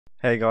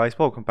Hey guys,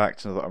 welcome back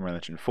to another Unreal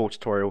Engine 4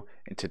 tutorial.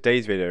 In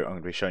today's video I'm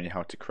going to be showing you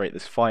how to create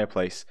this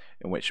fireplace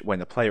in which when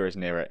the player is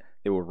near it,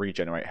 it will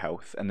regenerate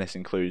health, and this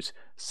includes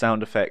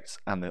sound effects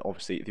and then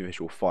obviously the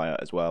visual fire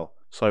as well.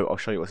 So I'll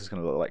show you what this is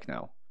going to look like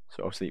now.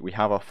 So obviously we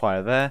have our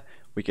fire there,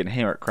 we can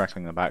hear it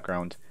crackling in the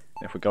background,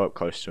 and if we go up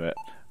close to it,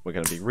 we're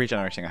going to be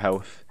regenerating our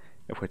health.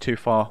 If we're too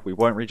far, we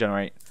won't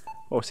regenerate.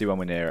 Obviously when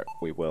we're near it,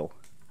 we will.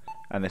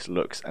 And this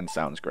looks and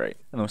sounds great.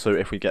 And also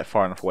if we get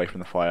far enough away from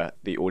the fire,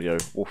 the audio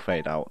will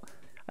fade out.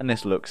 And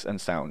this looks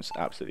and sounds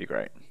absolutely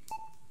great.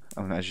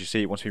 And as you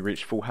see, once we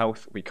reach full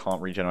health, we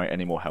can't regenerate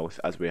any more health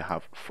as we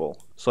have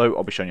full. So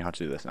I'll be showing you how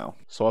to do this now.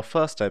 So our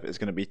first step is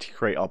going to be to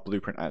create our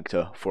blueprint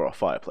actor for our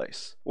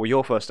fireplace. Or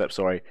your first step,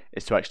 sorry,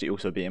 is to actually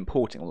also be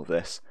importing all of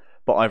this.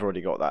 But I've already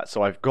got that.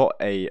 So I've got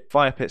a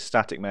fire pit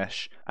static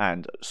mesh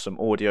and some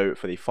audio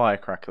for the fire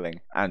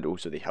crackling and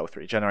also the health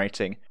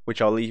regenerating,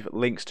 which I'll leave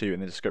links to in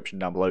the description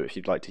down below if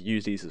you'd like to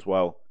use these as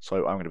well.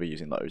 So I'm going to be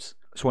using those.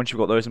 So once you've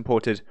got those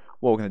imported,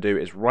 what we're going to do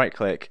is right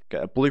click,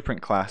 get a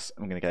blueprint class,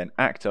 and we're going to get an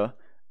actor.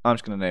 I'm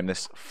just going to name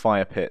this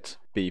firepit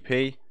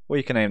BP, or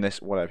you can name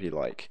this whatever you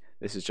like.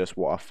 This is just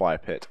what our fire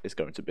pit is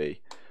going to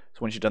be. So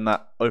once you've done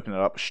that, open it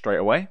up straight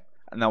away.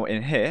 And now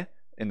in here,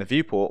 in the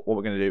viewport, what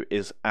we're going to do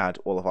is add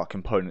all of our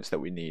components that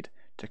we need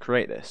to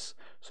create this.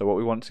 So what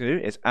we want to do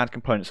is add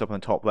components up on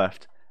the top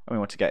left, and we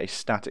want to get a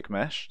static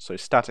mesh. So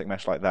static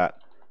mesh like that.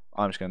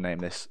 I'm just going to name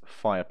this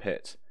fire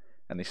pit,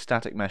 and the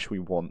static mesh we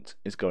want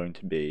is going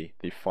to be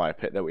the fire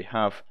pit that we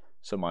have.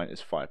 So mine is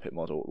fire pit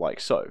model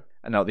like so.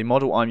 And now the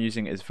model I'm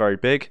using is very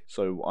big,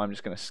 so I'm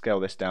just going to scale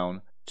this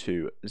down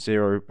to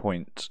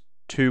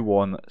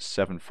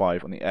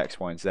 0.2175 on the X,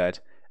 Y, and Z.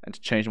 And to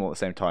change them all at the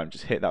same time,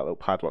 just hit that little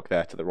padlock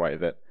there to the right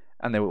of it,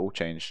 and they will all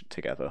change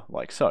together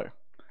like so.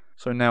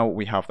 So now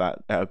we have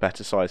that at a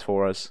better size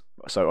for us.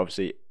 So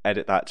obviously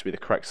edit that to be the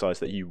correct size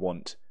that you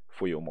want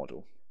for your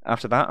model.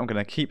 After that, I'm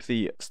going to keep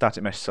the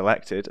static mesh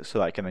selected so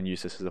that I can then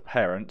use this as a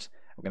parent.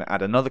 I'm going to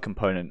add another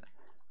component.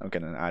 I'm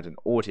going to add an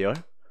audio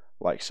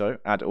like so,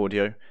 add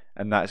audio,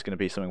 and that is going to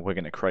be something we're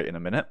going to create in a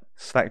minute.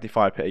 Select the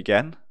fire pit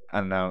again,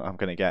 and now I'm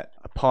going to get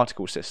a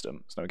particle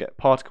system. So I get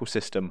particle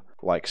system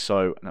like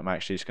so, and I'm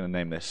actually just going to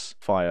name this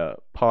fire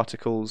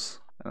particles.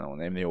 And I'll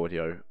name the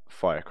audio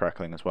fire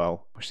crackling as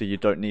well. Actually, you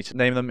don't need to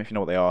name them if you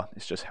know what they are.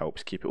 It just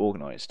helps keep it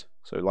organized.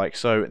 So like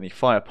so, in the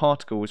fire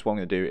particles, what I'm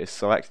going to do is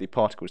select the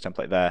particles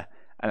template there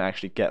and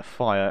actually get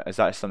fire, as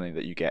that is something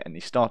that you get in the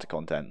starter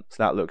content.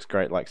 So that looks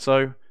great like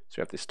so. So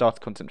we have the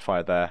starter content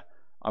fire there.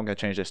 I'm going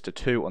to change this to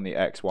 2 on the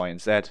X, Y, and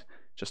Z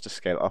just to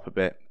scale it up a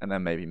bit, and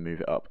then maybe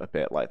move it up a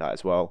bit like that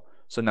as well.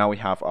 So now we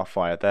have our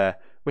fire there,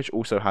 which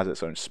also has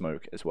its own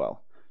smoke as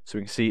well. So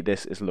we can see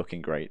this is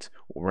looking great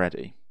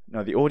already.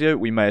 Now the audio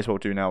we may as well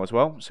do now as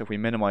well. So if we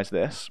minimize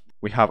this,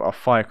 we have our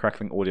fire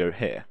crackling audio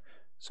here.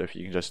 So if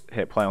you can just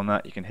hit play on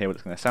that, you can hear what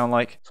it's going to sound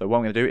like. So what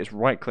I'm going to do is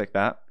right click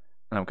that,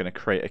 and I'm going to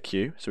create a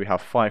queue. So we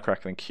have fire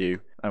crackling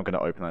queue, and I'm going to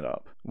open that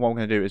up. What I'm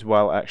going to do as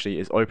well actually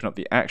is open up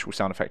the actual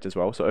sound effect as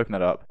well. So open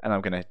that up, and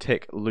I'm going to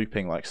tick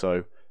looping like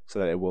so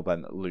that it will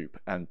then loop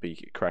and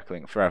be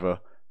crackling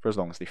forever for as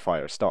long as the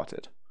fire is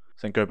started.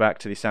 So then go back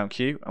to the sound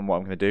cue, and what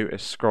I'm going to do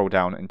is scroll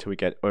down until we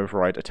get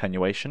override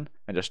attenuation,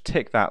 and just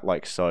tick that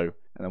like so.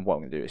 And then what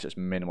I'm going to do is just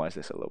minimize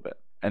this a little bit.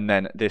 And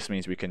then this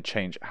means we can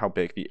change how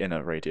big the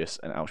inner radius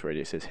and outer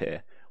radius is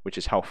here, which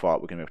is how far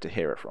we're going to be able to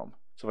hear it from.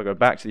 So if I go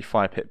back to the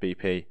fire pit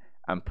BP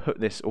and put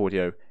this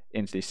audio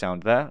into the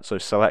sound there, so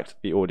select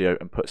the audio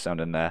and put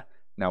sound in there,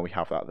 now we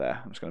have that there.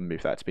 I'm just going to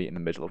move that to be in the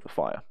middle of the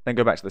fire. Then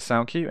go back to the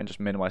sound cue and just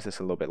minimize this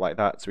a little bit like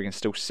that, so we can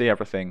still see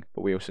everything,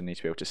 but we also need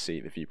to be able to see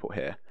the viewport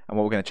here. And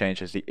what we're going to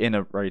change is the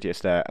inner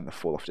radius there and the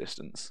fall off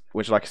distance,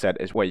 which like I said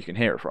is where you can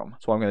hear it from.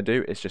 So what I'm going to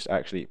do is just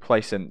actually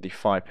place in the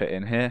fire pit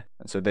in here,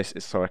 and so this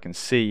is so I can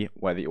see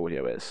where the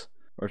audio is.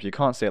 Or if you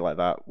can't see it like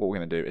that, what we're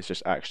going to do is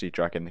just actually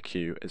drag in the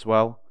cue as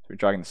well. So we're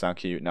dragging the sound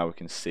cue, now we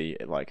can see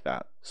it like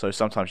that. So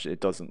sometimes it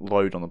doesn't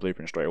load on the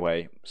blueprint straight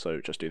away,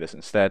 so just do this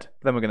instead.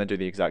 Then we're going to do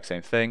the exact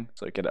same thing,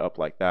 so get it up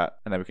like that,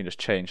 and then we can just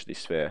change the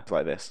sphere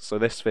like this. So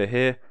this sphere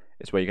here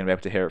is where you're going to be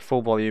able to hear it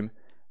full volume.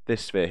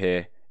 This sphere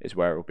here is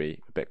where it will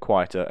be a bit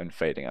quieter and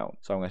fading out.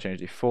 So I'm going to change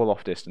the fall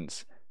off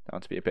distance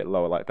down to be a bit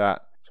lower like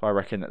that. So I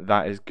reckon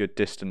that is good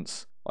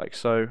distance like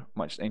so.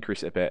 Might just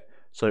increase it a bit.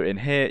 So in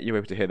here, you're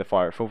able to hear the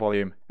fire at full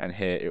volume, and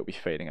here it will be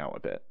fading out a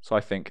bit. So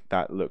I think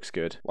that looks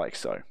good, like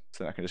so.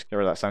 So I can just get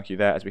rid of that sound cue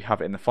there as we have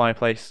it in the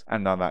fireplace,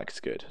 and now that's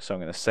good. So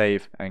I'm going to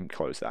save and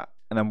close that.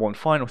 And then one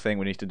final thing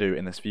we need to do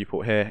in this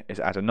viewport here is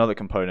add another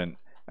component,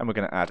 and we're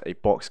going to add a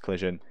box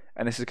collision.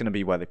 And this is going to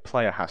be where the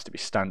player has to be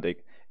standing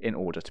in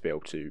order to be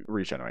able to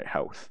regenerate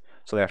health.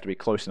 So they have to be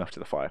close enough to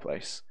the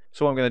fireplace.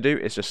 So what I'm going to do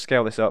is just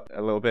scale this up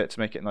a little bit to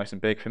make it nice and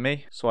big for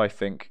me. So I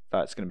think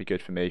that's going to be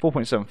good for me.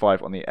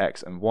 4.75 on the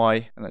X and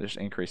Y, and then just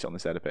increase it on the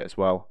Z a bit as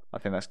well. I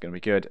think that's going to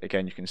be good.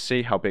 Again, you can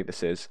see how big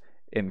this is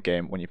in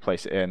game when you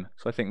place it in.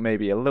 So I think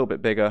maybe a little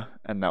bit bigger,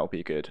 and that will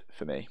be good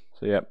for me.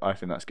 So yeah, I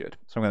think that's good.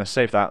 So I'm going to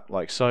save that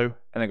like so,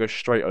 and then go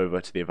straight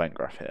over to the event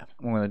graph here.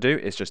 What I'm going to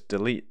do is just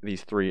delete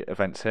these 3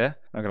 events here.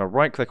 I'm going to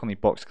right click on the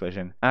box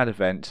collision, add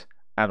event,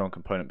 add on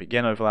component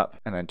begin overlap,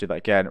 and then do that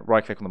again,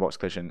 right click on the box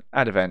collision,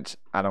 add event,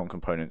 add on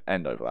component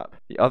end overlap.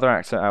 The other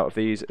actor out of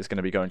these is going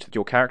to be going to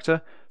your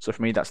character. So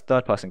for me that's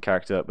third person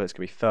character, but it's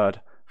going to be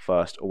third,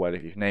 first, or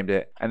whatever you've named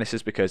it, and this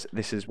is because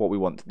this is what we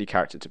want the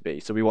character to be.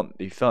 So we want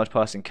the third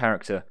person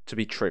character to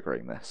be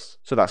triggering this.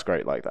 So that's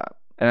great like that.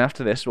 And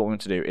after this, what we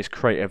want to do is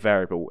create a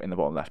variable in the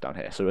bottom left down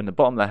here. So in the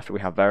bottom left,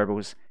 we have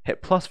variables,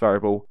 hit plus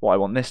variable. What I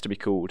want this to be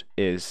called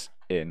is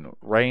in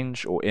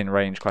range or in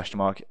range question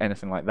mark,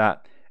 anything like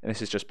that. And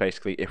this is just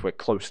basically if we're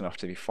close enough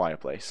to the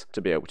fireplace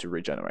to be able to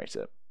regenerate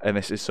it. And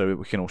this is so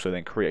we can also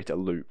then create a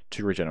loop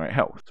to regenerate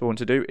health. So what we want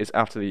to do is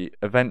after the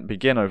event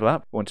begin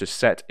overlap, we want to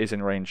set is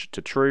in range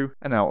to true,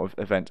 and out of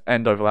event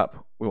end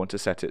overlap, we want to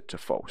set it to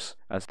false,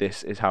 as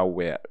this is how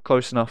we're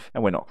close enough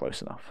and we're not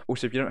close enough.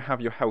 Also, if you don't have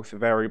your health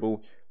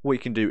variable, what you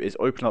can do is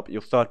open up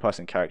your third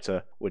person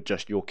character with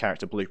just your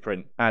character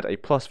blueprint, add a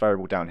plus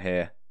variable down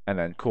here, and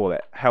then call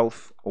it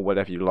health or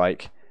whatever you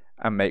like,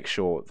 and make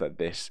sure that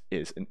this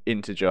is an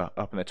integer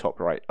up in the top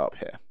right up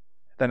here.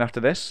 Then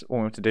after this, what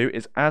we want to do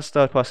is as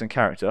third person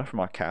character from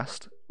our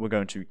cast, we're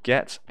going to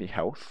get the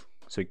health.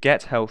 So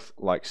get health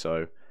like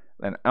so.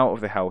 Then out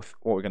of the health,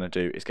 what we're going to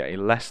do is get a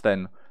less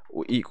than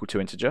or equal to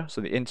integer. So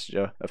the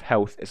integer of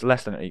health is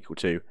less than or equal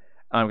to,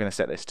 I'm going to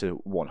set this to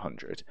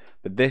 100.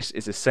 But this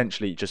is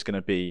essentially just going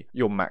to be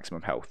your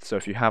maximum health. So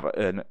if you have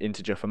an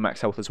integer for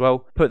max health as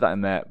well, put that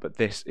in there, but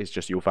this is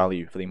just your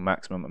value for the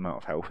maximum amount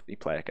of health the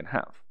player can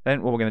have.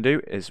 Then what we're going to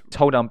do is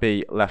hold down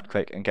B, left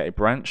click, and get a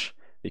branch.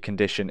 The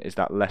condition is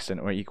that less than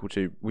or equal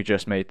to we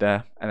just made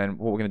there. And then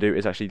what we're going to do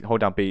is actually hold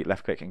down B,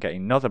 left click, and get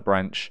another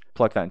branch,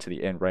 plug that into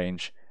the in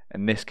range,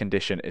 and this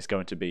condition is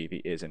going to be the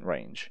is in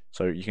range.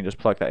 So you can just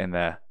plug that in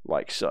there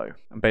like so.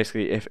 And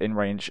basically if in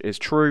range is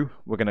true,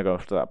 we're going to go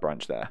after that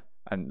branch there.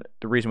 And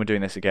the reason we're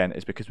doing this again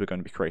is because we're going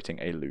to be creating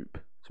a loop.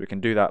 So we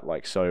can do that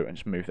like so and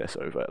just move this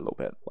over a little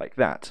bit like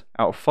that.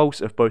 Out of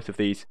false of both of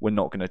these, we're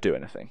not going to do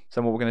anything.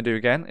 So what we're going to do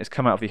again is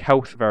come out of the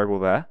health variable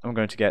there. And we're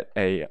going to get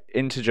a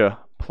integer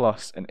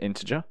plus an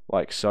integer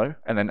like so.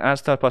 And then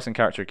as third person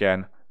character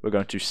again, we're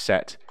going to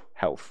set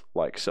health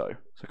like so.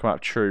 So come out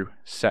of true,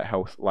 set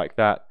health like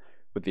that,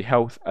 with the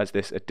health as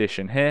this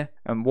addition here.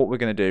 And what we're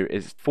going to do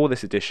is for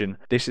this addition,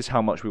 this is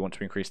how much we want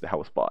to increase the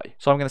health by.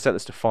 So I'm going to set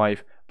this to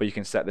 5, but you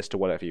can set this to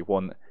whatever you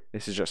want.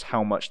 This is just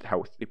how much the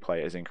health the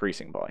player is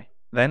increasing by.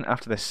 Then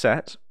after this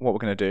set, what we're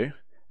going to do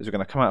is we're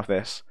going to come out of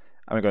this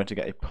and we're going to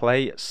get a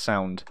play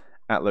sound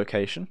at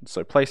location.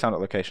 So play sound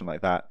at location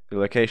like that. The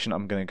location,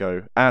 I'm going to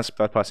go as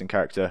third person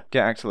character,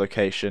 get active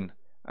location.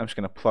 I'm just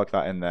going to plug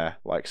that in there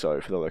like so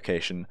for the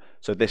location.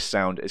 So this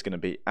sound is going to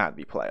be at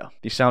the player.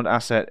 The sound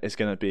asset is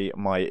going to be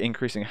my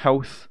increasing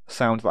health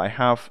sound that I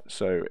have.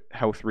 So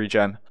health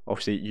regen,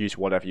 obviously use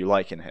whatever you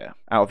like in here.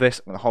 Out of this,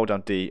 I'm going to hold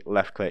down D,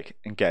 left click,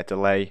 and get a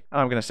delay.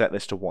 And I'm going to set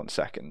this to 1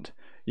 second.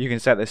 You can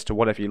set this to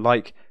whatever you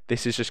like.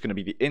 This is just going to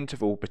be the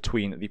interval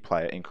between the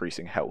player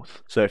increasing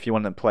health. So if you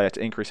want the player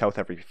to increase health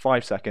every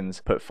 5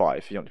 seconds, put 5.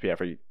 If you want it to be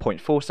every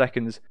 0.4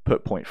 seconds,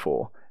 put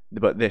 0.4.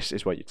 But this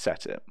is where you'd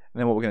set it. And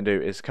then what we're going to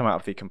do is come out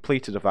of the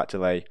completed of that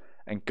delay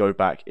and go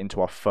back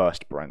into our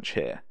first branch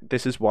here.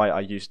 This is why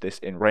I used this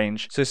in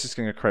range. So this is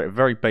going to create a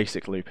very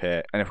basic loop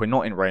here. And if we're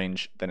not in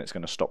range, then it's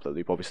going to stop the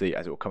loop, obviously,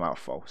 as it will come out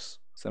false.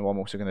 So then what I'm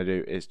also going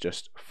to do is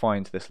just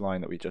find this line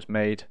that we just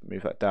made,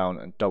 move that down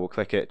and double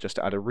click it just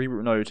to add a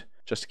reroute node,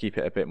 just to keep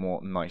it a bit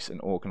more nice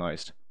and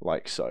organized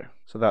like so.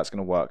 So that's going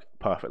to work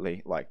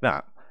perfectly like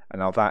that. And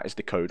now that is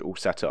the code all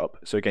set up.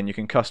 So again, you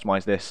can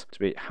customize this to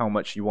be how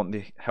much you want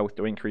the health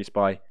to increase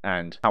by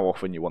and how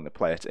often you want the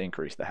player to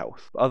increase the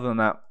health. But other than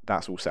that,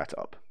 that's all set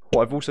up.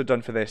 What I've also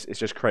done for this is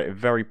just create a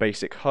very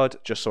basic HUD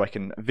just so I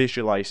can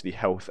visualize the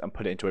health and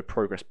put it into a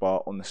progress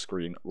bar on the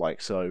screen like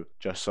so,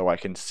 just so I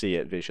can see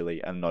it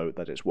visually and know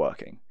that it's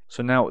working.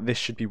 So now this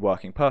should be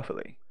working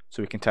perfectly.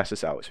 So we can test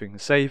this out. So we can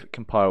save,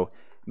 compile,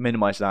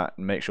 minimize that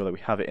and make sure that we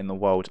have it in the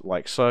world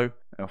like so.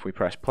 And if we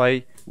press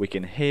play, we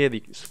can hear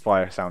the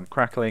fire sound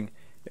crackling.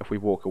 If we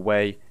walk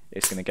away,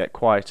 it's going to get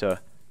quieter,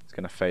 it's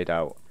going to fade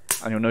out.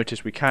 And you'll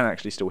notice we can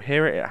actually still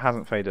hear it, it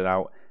hasn't faded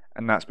out,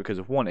 and that's because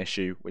of one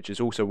issue, which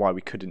is also why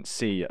we couldn't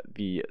see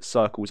the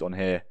circles on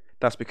here.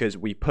 That's because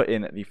we put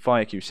in the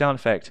fire cue sound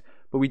effect,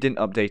 but we didn't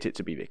update it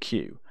to be the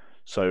cue.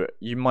 So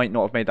you might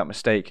not have made that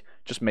mistake,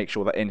 just make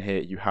sure that in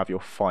here you have your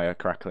fire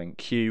crackling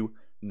cue,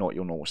 not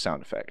your normal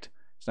sound effect.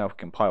 So now if we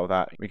compile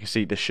that, we can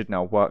see this should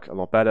now work a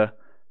lot better.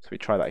 So we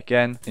try that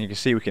again, and you can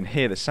see we can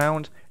hear the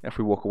sound. If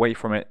we walk away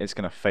from it, it's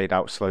going to fade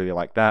out slowly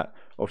like that.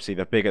 Obviously,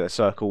 the bigger the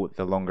circle,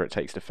 the longer it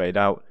takes to fade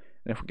out.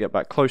 And if we get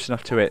back close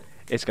enough to it,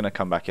 it's going to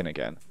come back in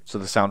again. So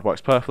the sound works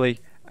perfectly.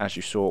 As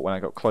you saw, when I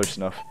got close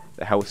enough,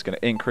 the health is going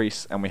to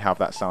increase, and we have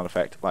that sound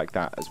effect like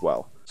that as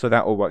well. So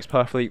that all works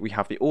perfectly. We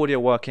have the audio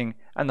working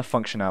and the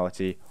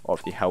functionality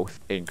of the health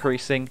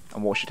increasing.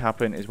 And what should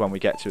happen is when we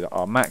get to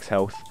our max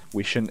health,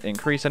 we shouldn't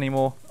increase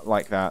anymore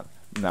like that.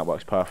 And that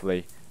works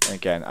perfectly. And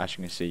again, as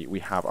you can see, we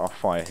have our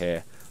fire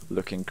here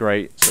looking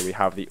great. So we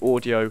have the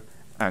audio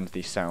and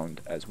the sound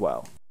as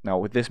well. Now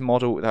with this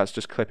model, that's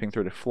just clipping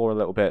through the floor a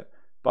little bit,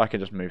 but I can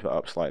just move that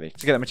up slightly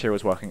to get the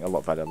materials working a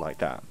lot better like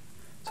that.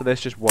 So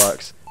this just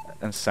works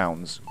and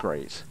sounds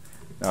great.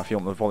 Now if you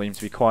want the volume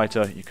to be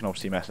quieter, you can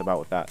obviously mess about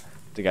with that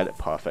to get it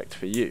perfect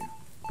for you.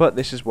 But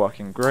this is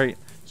working great,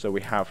 so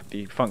we have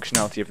the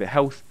functionality of the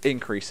health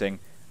increasing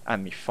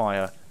and the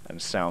fire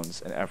and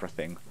sounds and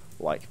everything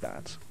like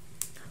that.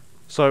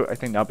 So I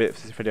think that'll be it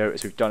for this video,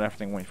 as we've done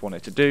everything we've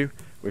wanted to do.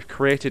 We've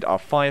created our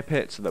fire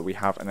pit so that we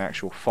have an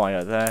actual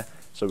fire there.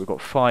 So we've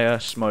got fire,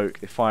 smoke,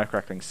 the fire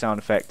crackling sound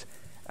effect,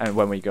 and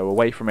when we go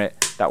away from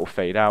it, that will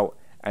fade out.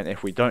 And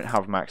if we don't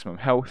have maximum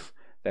health,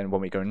 then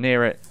when we go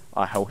near it,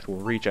 our health will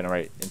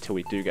regenerate until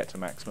we do get to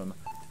maximum,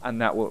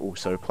 and that will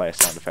also play a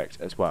sound effect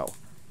as well.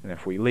 And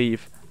if we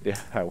leave, the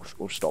health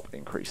will stop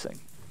increasing.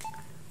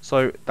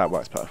 So that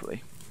works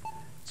perfectly.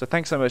 So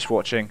thanks so much for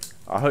watching.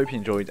 I hope you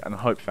enjoyed and I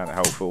hope you found it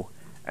helpful.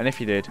 And if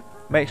you did,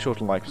 make sure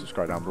to like and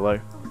subscribe down below.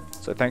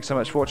 So thanks so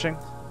much for watching,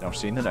 and I'll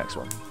see you in the next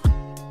one.